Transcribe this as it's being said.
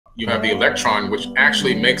you have the electron, which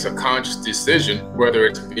actually makes a conscious decision whether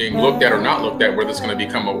it's being looked at or not looked at, whether it's going to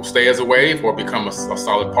become stay as a wave or become a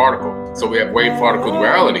solid particle. So we have wave-particle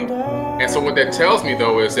duality. And so what that tells me,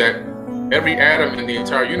 though, is that every atom in the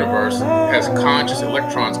entire universe has conscious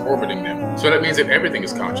electrons orbiting them. So that means that everything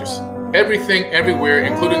is conscious. Everything, everywhere,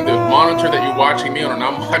 including the monitor that you're watching me on and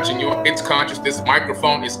I'm watching you on, it's conscious. This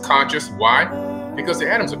microphone is conscious. Why? Because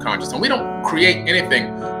the atoms are conscious. And we don't create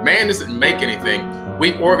anything. Man doesn't make anything.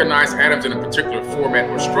 We organize atoms in a particular format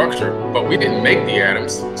or structure, but we didn't make the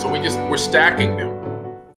atoms. So we're stacking them.